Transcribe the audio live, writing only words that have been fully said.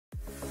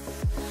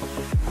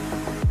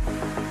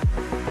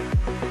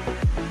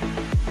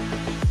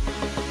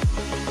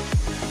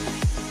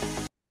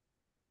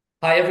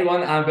Hi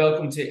everyone and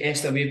welcome to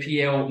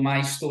SWPL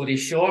My Story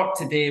Short.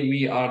 Today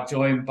we are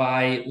joined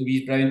by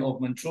Louise Brown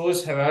of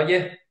Montrose. How are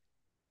you?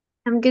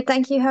 I'm good,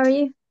 thank you. How are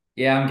you?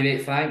 Yeah, I'm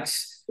great,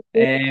 thanks.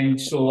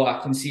 So I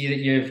can see that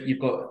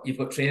you've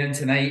got training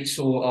tonight,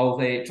 so I'll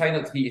try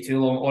not to keep you too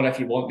long, or if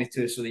you want me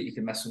to, so that you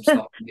can miss some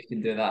stuff, you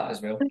can do that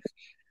as well.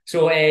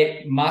 So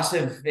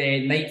massive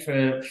night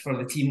for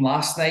the team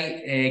last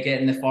night,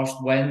 getting the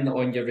first win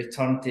on your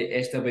return to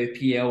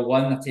SWPL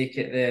one. I take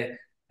it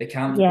the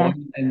camp's Yeah.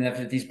 buzzing and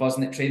everybody's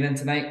buzzing at training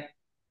tonight.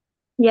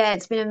 Yeah,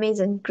 it's been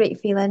amazing.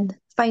 Great feeling.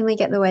 Finally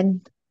get the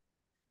win.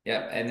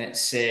 Yeah, and it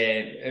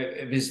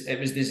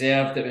was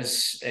deserved.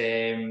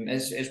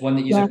 It's one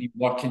that you've Yeah. been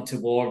working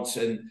towards,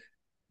 and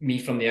me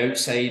from the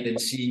outside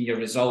and seeing your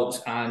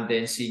results and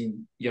then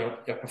seeing your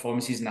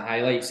performances in the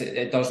highlights,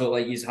 it does look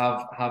like you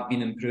have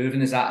been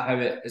improving. Is that how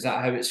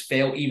it's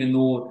felt? Even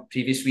though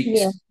previous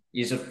Yeah. weeks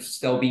you have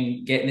still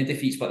been getting the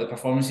defeats, but the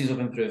performances have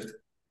improved.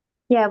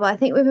 Yeah, well, I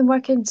think we've been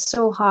working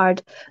so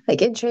hard,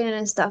 like in training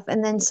and stuff.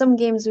 And then some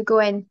games we go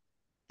in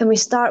and we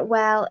start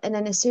well, and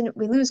then as soon as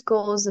we lose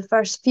goals, the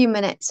first few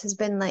minutes has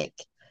been like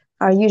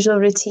our usual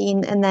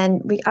routine, and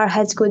then our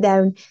heads go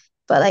down.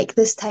 But like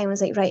this time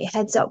was like, right,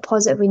 heads up,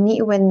 positive. We need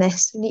to win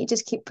this. We need to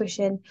just keep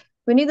pushing.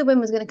 We knew the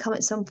win was going to come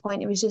at some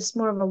point. It was just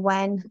more of a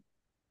when,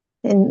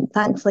 and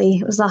thankfully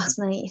it was last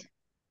night.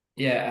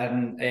 Yeah,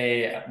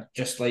 and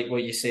just like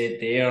what you said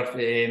there,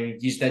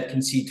 you did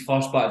concede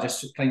first, but I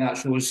just think that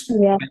shows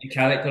Yeah. the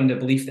character and the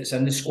belief that's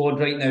in the squad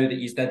right now that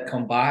you did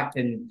come back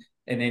and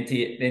then to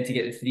get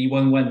the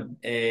 3-1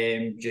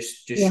 win,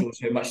 just Yeah. shows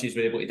how much you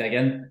were able to dig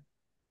in.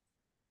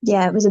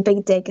 Yeah, it was a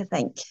big dig, I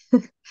think.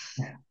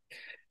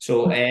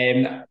 So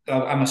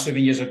I'm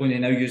assuming you're going to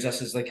now use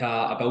this as like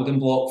a building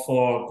block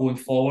for going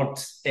forward.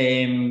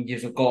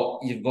 You've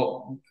got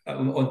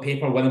on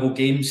paper winnable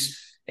games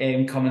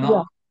coming Yeah.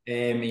 up.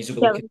 You'll be Yeah.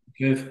 looking to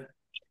improve.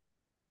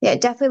 Yeah,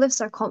 it definitely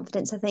lifts our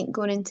confidence, I think,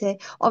 going into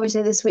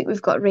obviously this week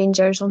we've got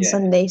Rangers on Yeah.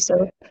 Sunday,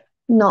 so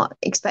not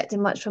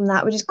expecting much from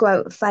that. We just go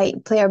out,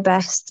 fight, play our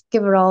best,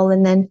 give our all,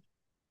 and then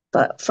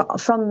but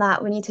from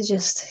that we need to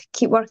just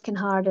keep working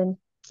hard and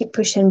keep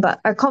pushing.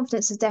 But our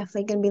confidence is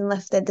definitely going to be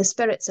lifted. The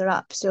spirits are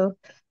up, so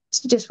it's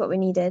just what we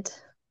needed.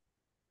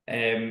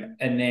 And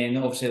then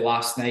obviously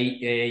last night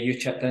you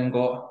chipped in,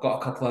 got a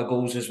couple of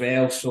goals as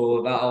well,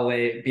 so that'll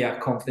be a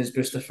confidence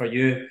booster for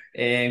you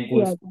going Yeah.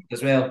 forward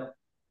as well.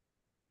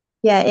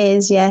 Yeah, it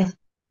is. Yeah,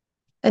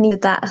 I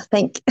needed that, I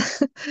think.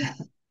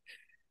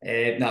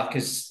 No,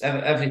 because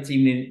every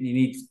team you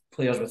need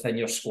players within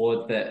your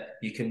squad that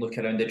you can look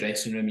around the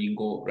dressing room and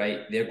go,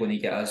 right, they're going to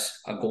get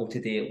us a goal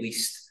today at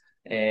least.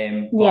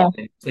 But Yeah.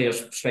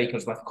 players,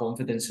 strikers with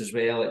confidence as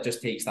well. It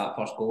just takes that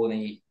first goal,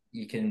 and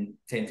you can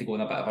tend to go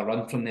on a bit of a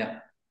run from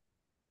there.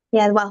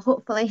 Yeah, well,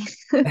 hopefully.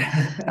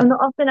 I'm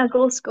not often a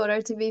goal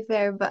scorer, to be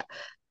fair, but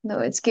no,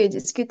 it's good.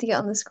 It's good to get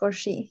on the score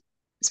sheet,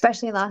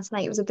 especially last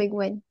night. It was a big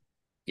win.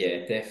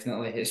 Yeah,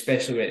 definitely.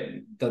 Especially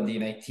with Dundee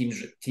United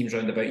teams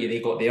round about you, they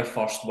got their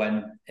first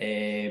win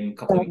a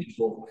couple of Yeah. weeks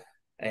ago,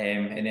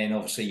 and then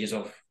obviously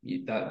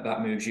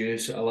that moves you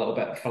a little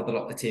bit further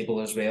up the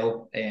table as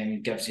well,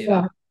 and gives you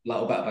Yeah. that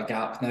little bit of a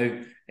gap now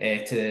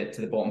to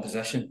the bottom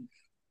position.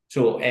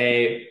 So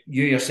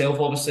you yourself,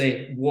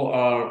 obviously, what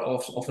are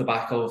off the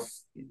back of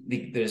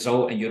the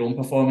result and your own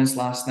performance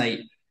last night?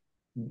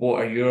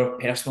 What are your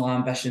personal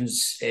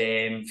ambitions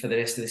for the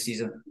rest of the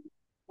season?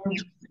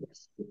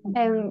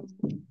 Um,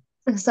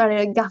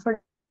 sorry,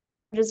 Gaffer.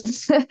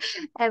 Just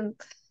um,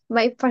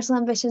 my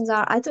personal ambitions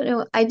are, I don't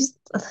know, I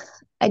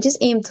just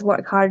aim to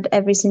work hard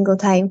every single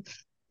time,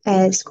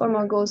 score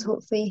more goals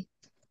hopefully.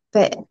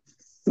 But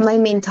my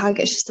main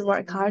target is just to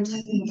work hard,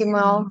 give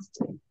my all.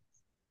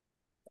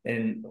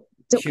 And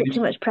Don't put too huge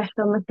much pressure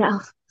on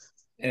myself.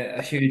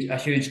 a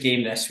huge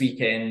game this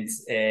weekend.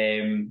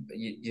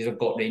 You've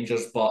got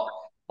Rangers, but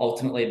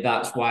ultimately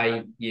that's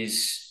why you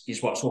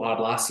worked so hard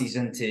last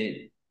season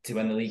to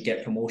win the league,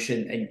 get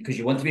promotion, and because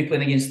you want to be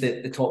playing against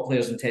the top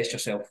players and test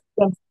yourself.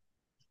 Yeah.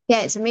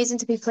 Yeah, it's amazing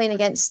to be playing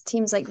against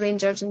teams like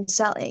Rangers and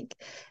Celtic,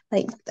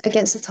 like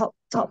against the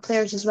top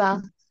players as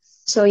well.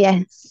 So yeah,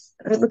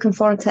 we're looking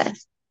forward to it.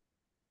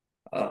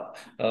 Well,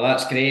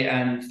 that's great,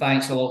 and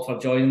thanks a lot for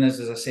joining us.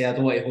 As I say, I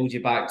don't want to hold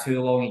you back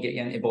too long and get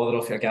you into bother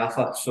off your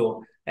gaffer,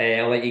 so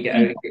I'll let you get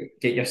out,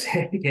 get your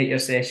get your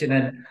session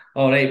in.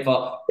 All right,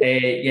 but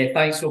yeah,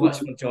 thanks so much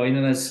for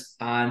joining us,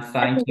 and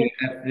thank you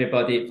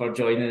everybody for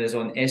joining us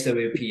on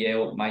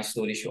SWPL My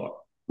Story Short.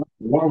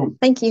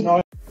 Thank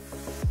you.